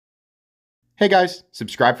Hey guys,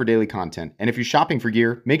 subscribe for daily content, and if you're shopping for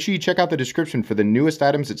gear, make sure you check out the description for the newest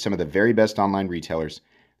items at some of the very best online retailers.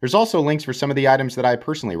 There's also links for some of the items that I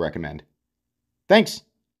personally recommend. Thanks!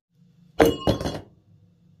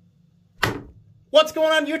 What's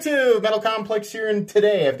going on YouTube? Metal Complex here, and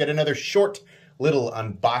today I've got another short little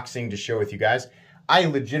unboxing to share with you guys. I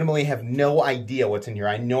legitimately have no idea what's in here.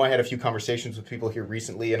 I know I had a few conversations with people here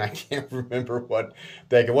recently and I can't remember what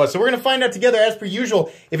the heck it was. So we're going to find out together as per usual.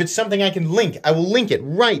 If it's something I can link, I will link it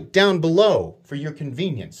right down below for your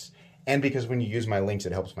convenience. And because when you use my links,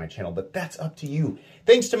 it helps my channel, but that's up to you.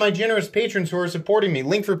 Thanks to my generous patrons who are supporting me.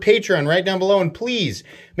 Link for Patreon right down below. And please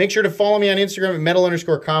make sure to follow me on Instagram at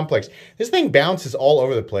metal_complex. This thing bounces all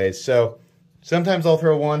over the place. So sometimes I'll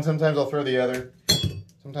throw one, sometimes I'll throw the other.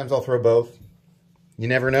 Sometimes I'll throw both. You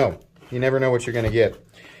never know. You never know what you're going to get.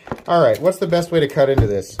 All right, what's the best way to cut into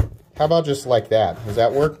this? How about just like that? Does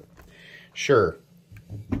that work? Sure.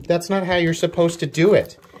 That's not how you're supposed to do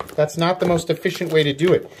it. That's not the most efficient way to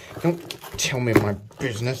do it. Don't tell me my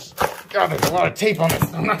business. God, there's a lot of tape on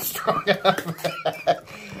this. I'm not strong enough.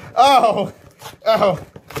 Oh,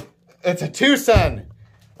 it's a TwoSun.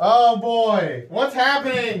 Oh boy, what's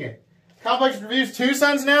happening? Complex reviews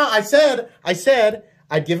TwoSuns now? I said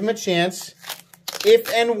I'd give them a chance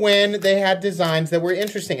if and when they had designs that were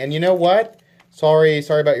interesting. And you know what? Sorry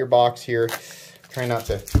about your box here. Try not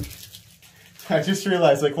to. I just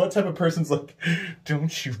realized, like, what type of person's like,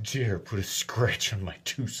 don't you dare put a scratch on my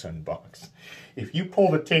TwoSun box. If you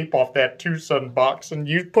pull the tape off that TwoSun box and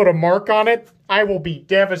you put a mark on it, I will be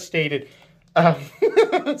devastated.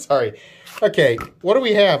 Sorry. Okay, what do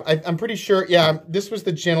we have? I'm pretty sure, yeah, this was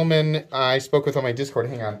the gentleman I spoke with on my Discord.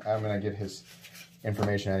 Hang on, I'm going to get his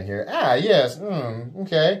information out of here. Ah, yes.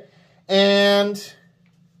 Okay. And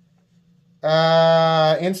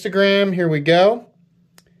Instagram, here we go.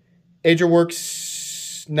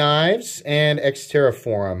 AgerWorks Knives and Xterra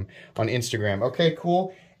Forum on Instagram. Okay,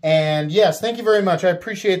 cool. And yes, thank you very much. I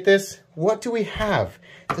appreciate this. What do we have?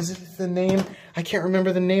 Does it the name? I can't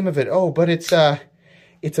remember the name of it. Oh, but it's a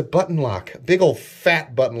button lock. A big old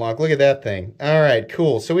fat button lock. Look at that thing. All right,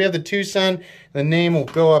 cool. So we have the TwoSun. The name will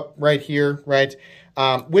go up right here, right?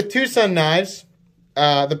 With TwoSun knives,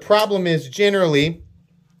 the problem is generally,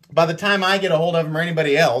 by the time I get a hold of them or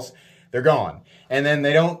anybody else, they're gone. And then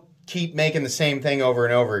they don't keep making the same thing over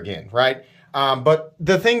and over again, right? But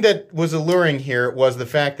the thing that was alluring here was the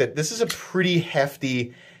fact that this is a pretty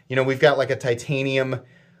hefty, you know, we've got like a titanium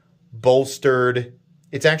bolstered.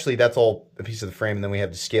 It's actually, that's all a piece of the frame, and then we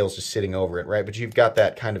have the scales just sitting over it, right? But you've got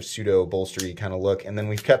that kind of pseudo-bolstery kind of look, and then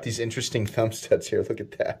we've got these interesting thumb studs here. Look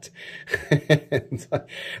at that.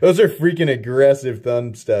 Those are freaking aggressive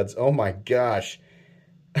thumb studs. Oh my gosh.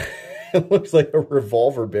 It looks like a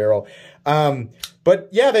revolver barrel. But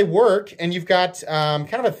yeah, they work, and you've got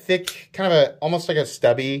kind of a thick, almost like a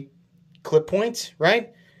stubby clip point,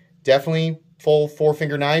 right? Definitely full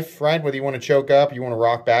four-finger knife, right? Whether you want to choke up, you want to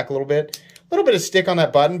rock back a little bit. A little bit of stick on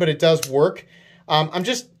that button, but it does work.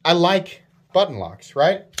 I like button locks,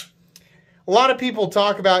 right? A lot of people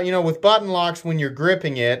talk about, you know, with button locks, when you're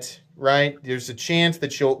gripping it, right, there's a chance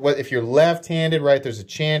that if you're left-handed, right, there's a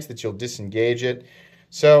chance that you'll disengage it.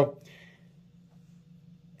 So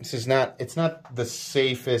it's not the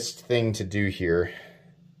safest thing to do here.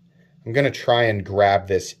 I'm going to try and grab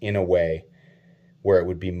this in a way where it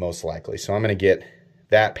would be most likely. So I'm going to get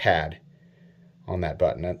that pad on that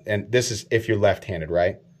button. And this is if you're left-handed,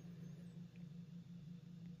 right?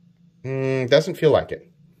 Doesn't feel like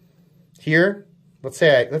it. Here, let's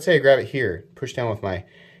say I grab it here, push down with my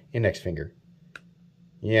index finger.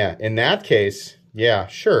 Yeah, in that case, yeah,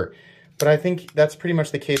 sure. But I think that's pretty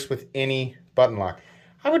much the case with any button lock.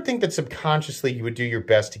 I would think that subconsciously you would do your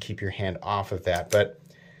best to keep your hand off of that. But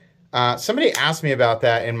somebody asked me about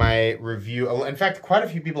that in my review. In fact, quite a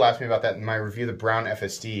few people asked me about that in my review, the Brown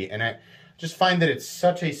FSD. And I just find that it's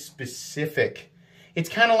such a specific, it's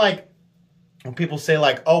kind of like when people say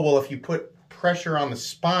like, oh, well, if you put pressure on the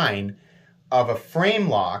spine of a frame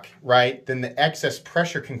lock, right, then the excess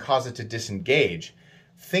pressure can cause it to disengage.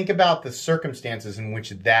 Think about the circumstances in which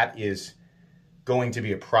that is going to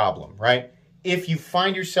be a problem, right? If you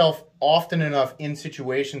find yourself often enough in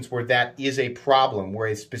situations where that is a problem, where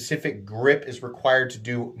a specific grip is required to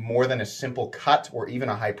do more than a simple cut or even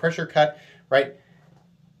a high pressure cut, right?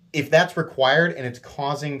 If that's required and it's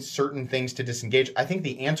causing certain things to disengage, I think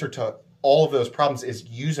the answer to all of those problems is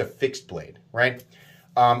use a fixed blade, right?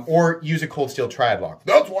 Or use a cold steel triad lock.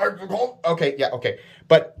 That's why it's called. Okay, yeah, okay.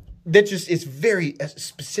 But that just is very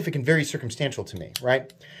specific and very circumstantial to me,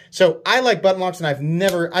 right? So I like button locks, and I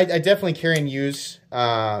definitely carry and use,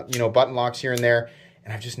 you know, button locks here and there.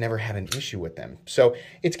 and I've just never had an issue with them. So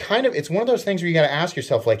it's one of those things where you got to ask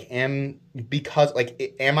yourself, like, am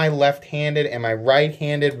I left-handed? Am I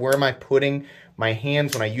right-handed? Where am I putting my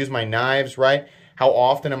hands when I use my knives, right? How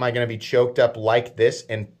often am I going to be choked up like this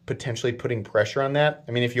and potentially putting pressure on that?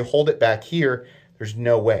 I mean, if you hold it back here, there's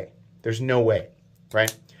no way. There's no way,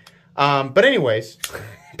 right? But anyways,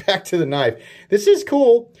 back to the knife. This is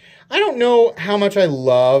cool. I don't know how much I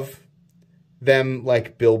love them,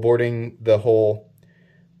 like, billboarding the whole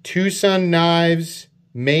TwoSun knives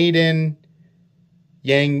made in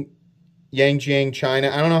Yangjiang, China.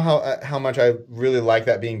 I don't know how much I really like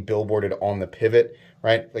that being billboarded on the pivot,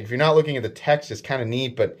 right? Like, if you're not looking at the text, it's kind of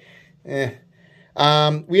neat, but eh.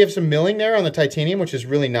 We have some milling there on the titanium, which is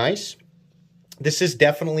really nice. This is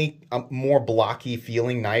definitely a more blocky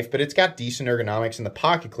feeling knife, but it's got decent ergonomics, and the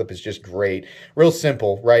pocket clip is just great. Real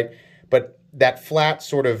simple, right? But that flat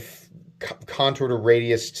sort of contour to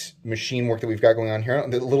radius machine work that we've got going on here,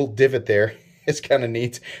 the little divot there is kind of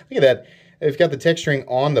neat. Look at that. They've got the texturing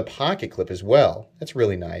on the pocket clip as well. That's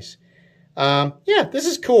really nice. Yeah, this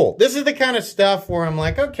is cool. This is the kind of stuff where I'm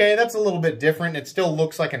like, okay, that's a little bit different. It still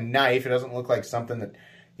looks like a knife. It doesn't look like something that,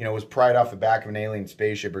 you know, was pried off the back of an alien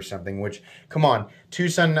spaceship or something, which, come on,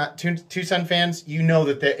 TwoSun fans, you know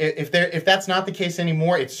that if that's not the case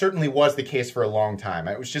anymore, it certainly was the case for a long time.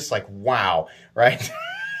 It was just like, wow, right?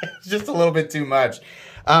 It's just a little bit too much.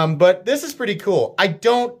 But this is pretty cool. I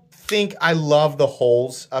don't think I love the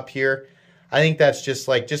holes up here. I think that's just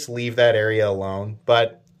like, just leave that area alone.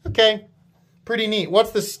 But, okay, pretty neat.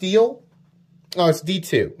 What's the steel? Oh, it's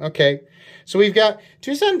D2. Okay. So we've got,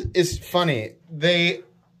 TwoSun is funny. They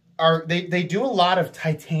do a lot of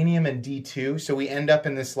titanium and D2, so we end up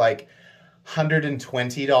in this like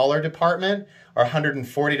 $120 department or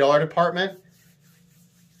 $140 department.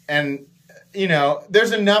 And, you know,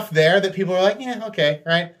 there's enough there that people are like, yeah, okay,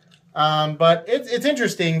 right? But it's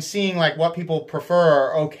interesting seeing like what people prefer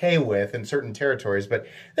or are okay with in certain territories. But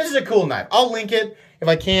this is a cool knife. I'll link it if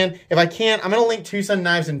I can. If I can't, I'm going to link TwoSun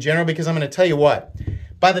knives in general, because I'm going to tell you what.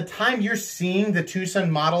 By the time you're seeing the TwoSun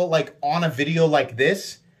model like on a video like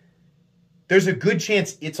this, there's a good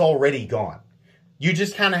chance it's already gone. You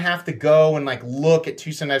just kind of have to go and like look at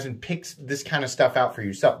TwoSun knives and pick this kind of stuff out for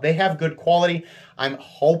yourself. They have good quality. I'm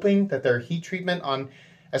hoping that their heat treatment on,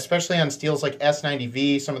 especially on steels like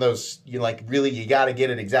S90V, some of those, you got to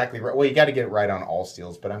get it exactly right. Well, you got to get it right on all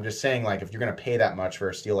steels, but I'm just saying, like, if you're going to pay that much for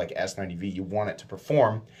a steel like S90V, you want it to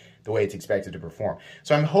perform the way it's expected to perform.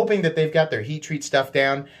 So I'm hoping that they've got their heat treat stuff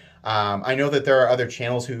down. I know that there are other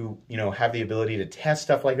channels who, you know, have the ability to test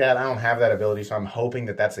stuff like that. I don't have that ability, so I'm hoping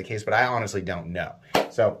that that's the case, but I honestly don't know.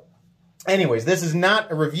 So anyways, this is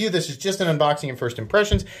not a review. This is just an unboxing and first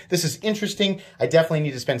impressions. This is interesting. I definitely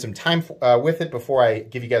need to spend some time with it before I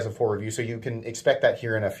give you guys a full review, so you can expect that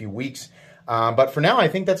here in a few weeks. But for now, I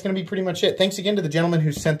think that's going to be pretty much it. Thanks again to the gentleman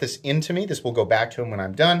who sent this in to me. This will go back to him when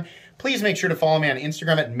I'm done. Please make sure to follow me on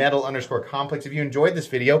Instagram at metal_complex. If you enjoyed this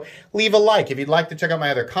video, leave a like. If you'd like to check out my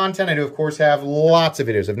other content, I do, of course, have lots of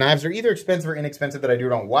videos of knives. They're either expensive or inexpensive that I do or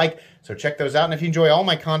don't like, so check those out. And if you enjoy all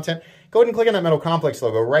my content, go ahead and click on that Metal Complex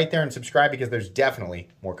logo right there and subscribe, because there's definitely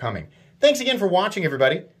more coming. Thanks again for watching,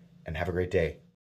 everybody, and have a great day.